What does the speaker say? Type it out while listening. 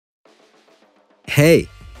Hey,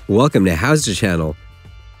 welcome to HOWZA channel.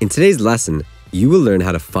 In today's lesson, you will learn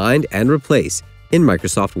how to find and replace in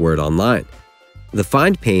Microsoft Word Online. The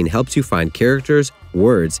Find pane helps you find characters,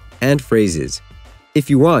 words, and phrases. If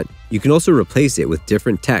you want, you can also replace it with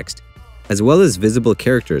different text, as well as visible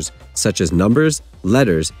characters such as numbers,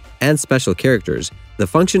 letters, and special characters. The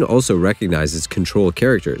function also recognizes control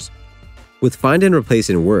characters. With Find and Replace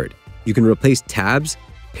in Word, you can replace tabs,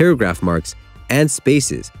 paragraph marks, and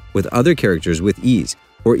spaces with other characters with ease,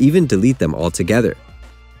 or even delete them altogether.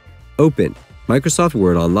 Open Microsoft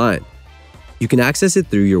Word Online. You can access it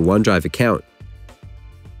through your OneDrive account.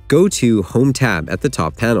 Go to Home tab at the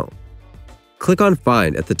top panel. Click on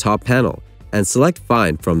Find at the top panel and select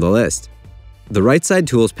Find from the list. The right side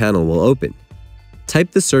Tools panel will open.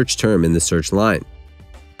 Type the search term in the search line.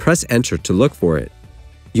 Press Enter to look for it.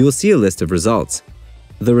 You will see a list of results.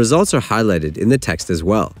 The results are highlighted in the text as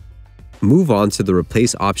well. Move on to the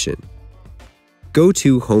Replace option. Go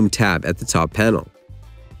to Home tab at the top panel.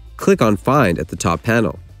 Click on Find at the top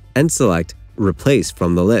panel and select Replace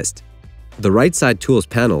from the list. The right side Tools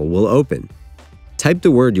panel will open. Type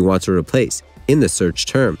the word you want to replace in the search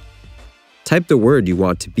term. Type the word you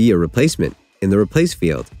want to be a replacement in the Replace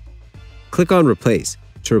field. Click on Replace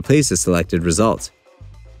to replace the selected result.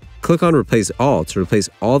 Click on Replace All to replace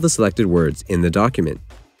all the selected words in the document.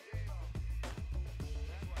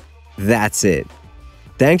 That's it.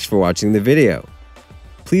 Thanks for watching the video.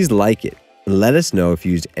 Please like it and let us know if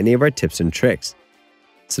you used any of our tips and tricks.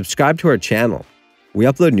 Subscribe to our channel. We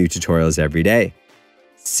upload new tutorials every day.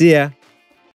 See ya!